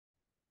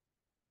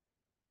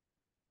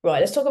Right,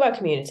 let's talk about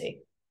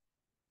community.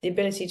 The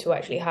ability to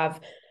actually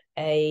have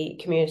a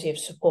community of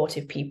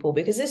supportive people,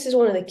 because this is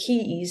one of the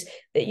keys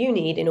that you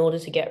need in order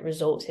to get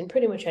results in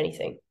pretty much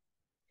anything.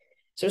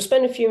 So we'll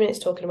spend a few minutes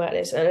talking about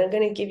this, and I'm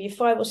going to give you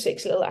 5 or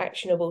 6 little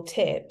actionable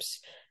tips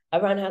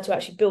around how to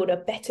actually build a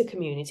better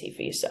community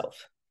for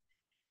yourself.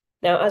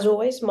 Now, as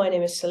always, my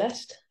name is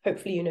Celeste.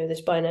 Hopefully you know this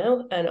by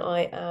now, and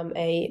I am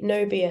a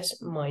no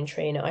BS mind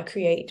trainer. I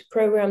create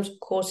programs,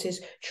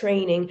 courses,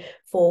 training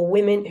for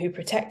women who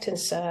protect and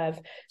serve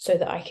so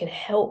that I can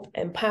help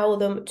empower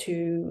them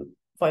to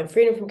find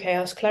freedom from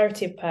chaos,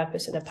 clarity of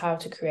purpose, and the power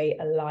to create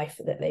a life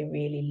that they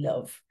really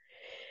love.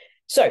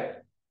 So,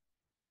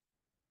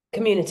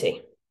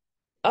 community.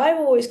 I've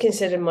always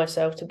considered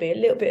myself to be a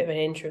little bit of an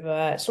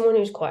introvert, someone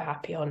who's quite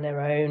happy on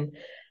their own,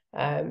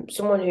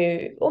 someone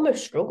who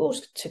almost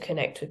struggles to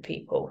connect with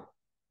people.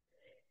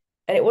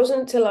 And it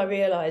wasn't until I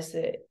realized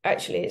that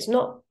actually it's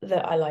not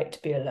that I like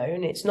to be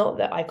alone. It's not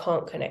that I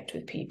can't connect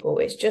with people.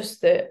 It's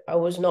just that I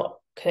was not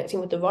connecting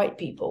with the right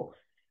people.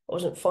 I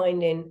wasn't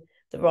finding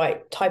the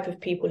right type of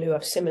people who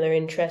have similar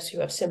interests, who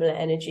have similar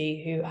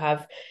energy, who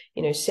have,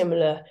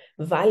 similar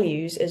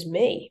values as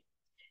me.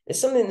 There's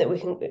something that we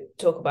can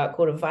talk about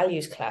called a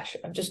values clash.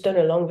 I've just done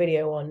a long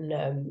video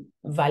on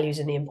values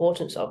and the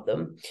importance of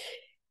them.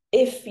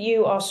 If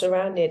you are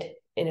surrounded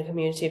in a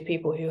community of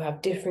people who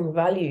have differing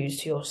values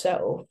to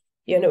yourself,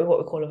 you end up with what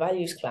we call a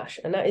values clash.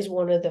 And that is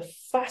one of the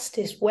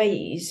fastest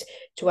ways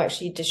to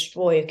actually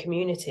destroy a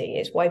community.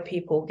 It's why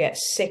people get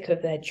sick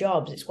of their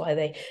jobs. It's why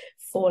they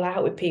fall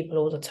out with people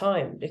all the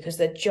time, because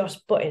they're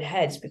just butting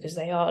heads because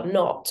they are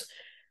not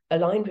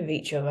aligned with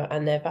each other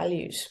and their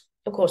values.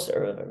 Of course,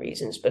 there are other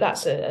reasons, but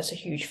that's a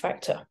huge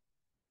factor.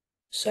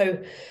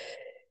 So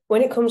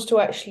when it comes to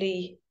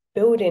actually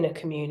building a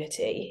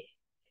community,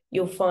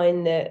 you'll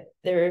find that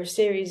there are a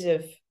series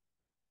of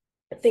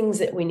things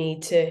that we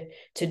need to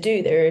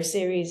do. There are a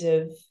series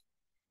of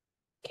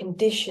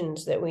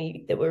conditions that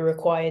we're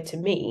required to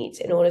meet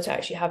in order to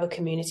actually have a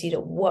community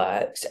that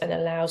works and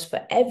allows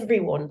for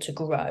everyone to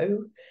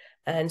grow,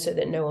 and so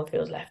that no one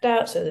feels left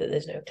out, so that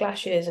there's no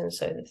clashes, and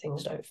so that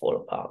things don't fall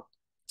apart.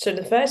 So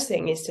the first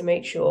thing is to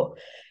make sure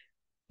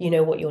you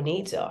know what your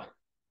needs are.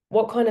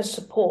 What kind of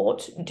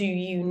support do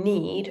you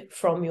need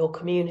from your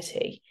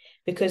community?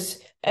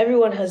 Because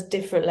everyone has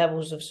different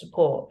levels of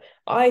support.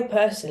 I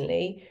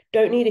personally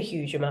don't need a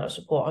huge amount of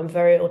support. I'm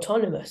very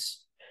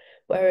autonomous.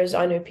 Whereas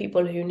I know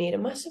people who need a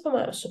massive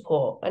amount of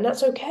support, and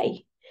that's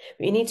okay.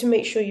 But you need to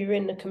make sure you're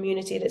in a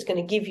community that's going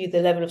to give you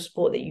the level of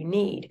support that you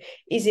need.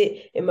 Is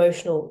it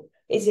emotional?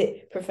 Is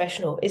it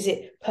professional? Is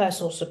it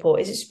personal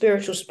support? Is it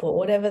spiritual support?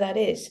 Whatever that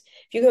is.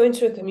 If you go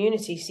into a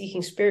community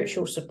seeking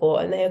spiritual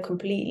support and they are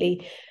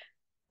completely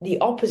the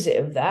opposite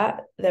of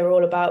that, they're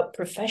all about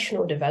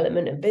professional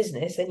development and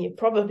business, and you're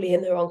probably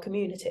in the wrong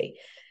community.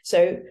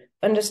 So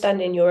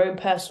understanding your own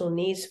personal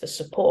needs for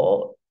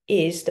support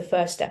is the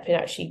first step in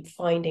actually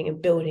finding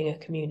and building a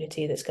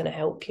community that's going to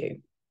help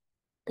you.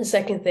 The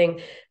second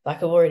thing, like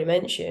I've already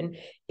mentioned,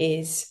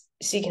 is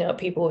seeking out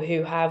people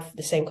who have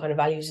the same kind of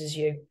values as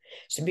you.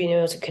 So being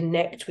able to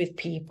connect with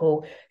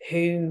people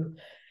who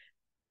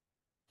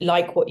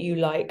like what you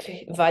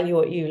like, value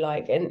what you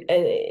like, and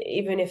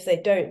even if they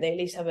don't, they at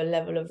least have a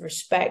level of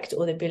respect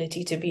or the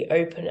ability to be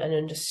open and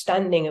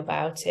understanding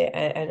about it,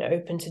 and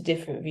open to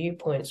different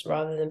viewpoints,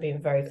 rather than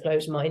being very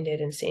close-minded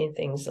and seeing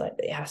things like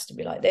it has to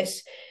be like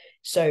this.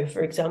 So,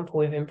 for example,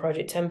 within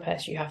Project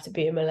Tempest, you have to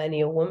be a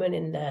millennial woman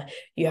in there.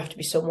 You have to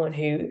be someone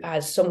who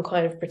has some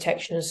kind of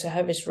protection and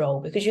service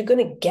role, because you're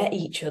going to get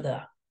each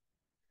other.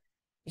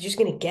 You're just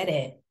going to get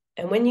it.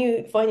 And when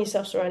you find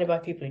yourself surrounded by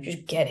people who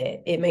just get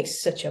it, it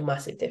makes such a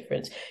massive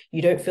difference.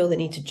 You don't feel the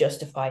need to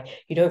justify.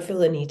 You don't feel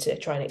the need to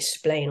try and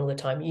explain all the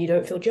time. You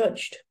don't feel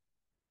judged.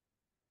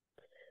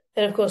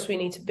 Then, of course, we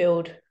need to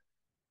build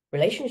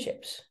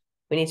relationships.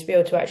 We need to be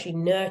able to actually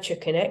nurture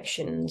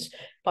connections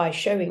by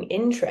showing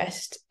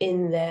interest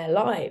in their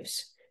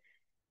lives.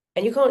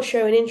 And you can't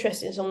show an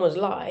interest in someone's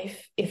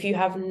life if you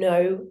have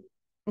no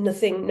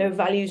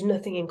values,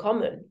 nothing in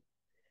common.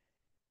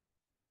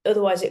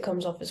 Otherwise, it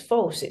comes off as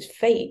false. It's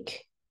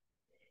fake.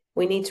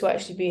 We need to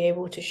actually be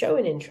able to show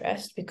an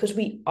interest because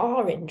we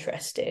are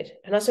interested.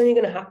 And that's only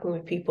going to happen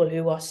with people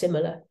who are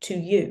similar to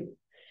you.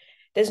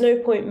 There's no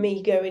point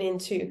me going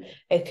into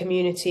a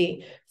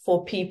community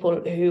for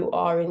people who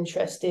are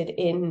interested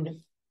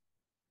in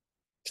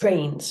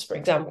trains, for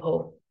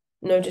example.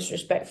 No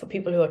disrespect for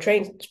people who are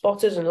train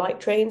spotters and like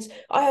trains.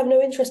 I have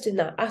no interest in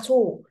that at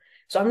all.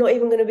 So I'm not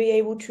even going to be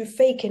able to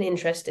fake an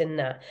interest in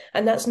that.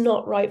 And that's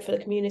not right for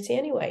the community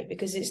anyway,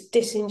 because it's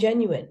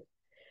disingenuine.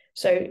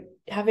 So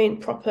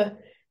having proper,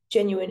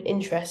 genuine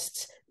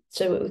interests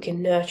so that we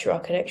can nurture our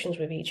connections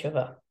with each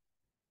other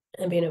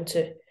and being able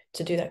to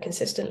do that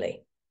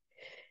consistently.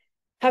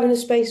 Having a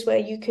space where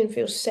you can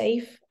feel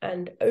safe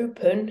and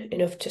open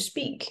enough to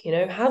speak,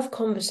 have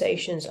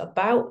conversations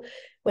about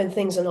when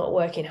things are not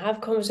working,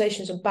 have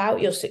conversations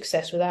about your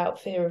success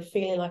without fear of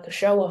feeling like a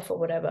show off or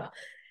whatever.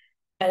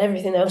 and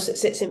everything else that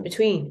sits in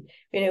between,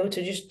 being able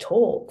to just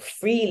talk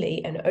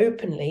freely and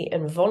openly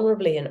and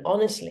vulnerably and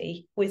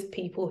honestly with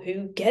people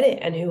who get it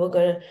and who are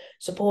going to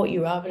support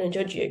you rather than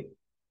judge you.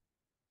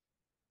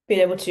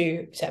 Being able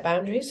to set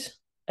boundaries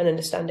and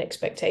understand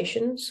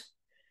expectations.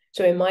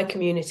 So in my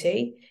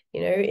community,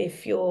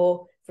 if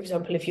you're, for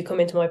example, if you come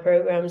into my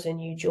programs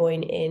and you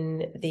join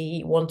in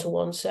the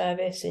one-to-one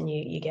service and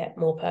you get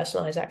more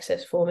personalized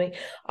access for me,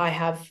 I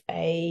have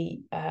a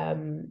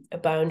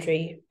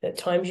boundary at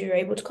times you're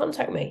able to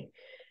contact me.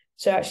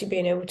 So actually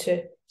being able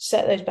to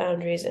set those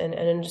boundaries and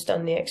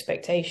understand the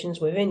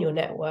expectations within your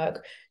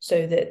network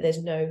so that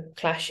there's no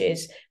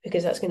clashes,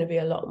 because that's going to be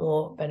a lot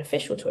more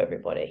beneficial to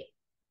everybody,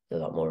 a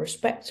lot more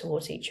respect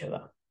towards each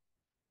other.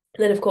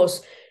 And then, of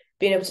course,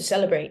 being able to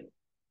celebrate,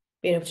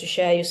 being able to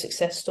share your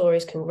success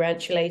stories,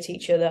 congratulate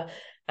each other,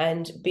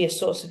 and be a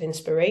source of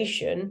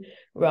inspiration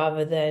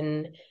rather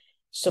than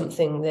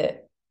something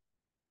that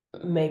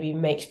maybe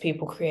makes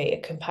people create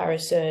a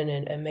comparison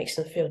and makes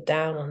them feel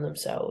down on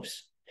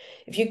themselves.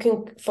 If you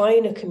can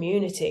find a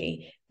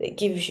community that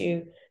gives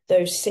you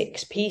those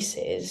 6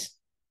 pieces,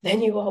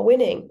 then you are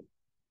winning.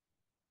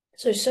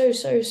 So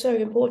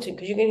important,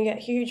 because you're going to get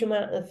a huge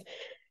amount of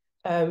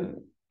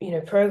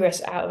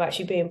progress out of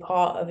actually being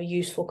part of a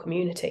useful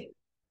community.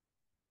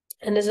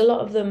 And there's a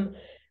lot of them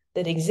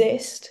that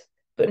exist,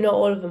 but not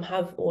all of them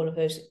have all of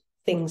those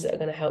things that are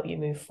going to help you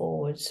move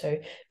forward. So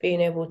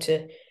being able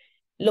to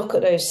look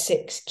at those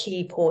 6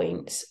 key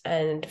points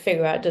and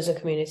figure out, does a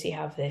community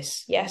have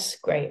this? Yes,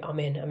 great, I'm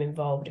in, I'm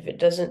involved. If it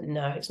doesn't,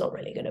 no, it's not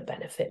really going to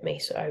benefit me.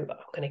 So I'm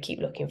going to keep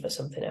looking for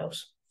something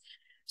else.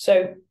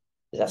 So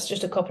that's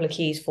just a couple of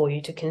keys for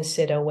you to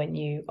consider when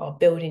you are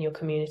building your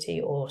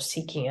community or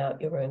seeking out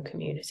your own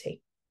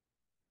community.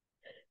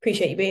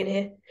 Appreciate you being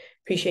here.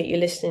 Appreciate you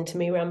listening to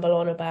me ramble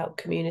on about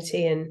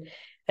community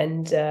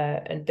and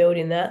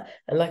building that.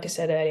 And like I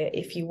said earlier,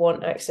 if you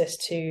want access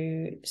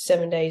to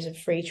 7 days of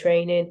free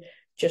training,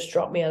 just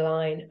drop me a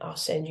line. I'll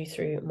send you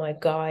through my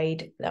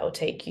guide that will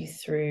take you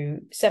through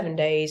 7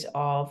 days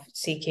of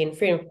seeking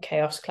freedom from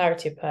chaos,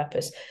 clarity of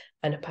purpose,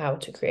 and a power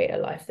to create a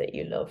life that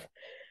you love.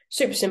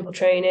 Super simple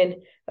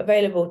training,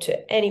 available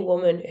to any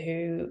woman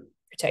who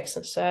protects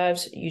and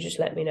serves. You just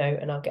let me know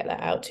and I'll get that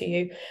out to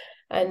you.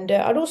 And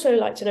I'd also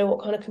like to know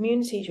what kind of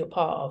communities you're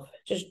part of.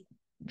 Just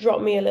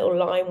drop me a little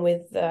line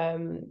with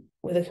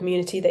a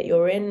community that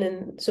you're in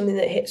and something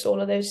that hits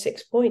all of those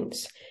 6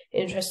 points.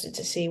 Interested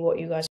to see what you guys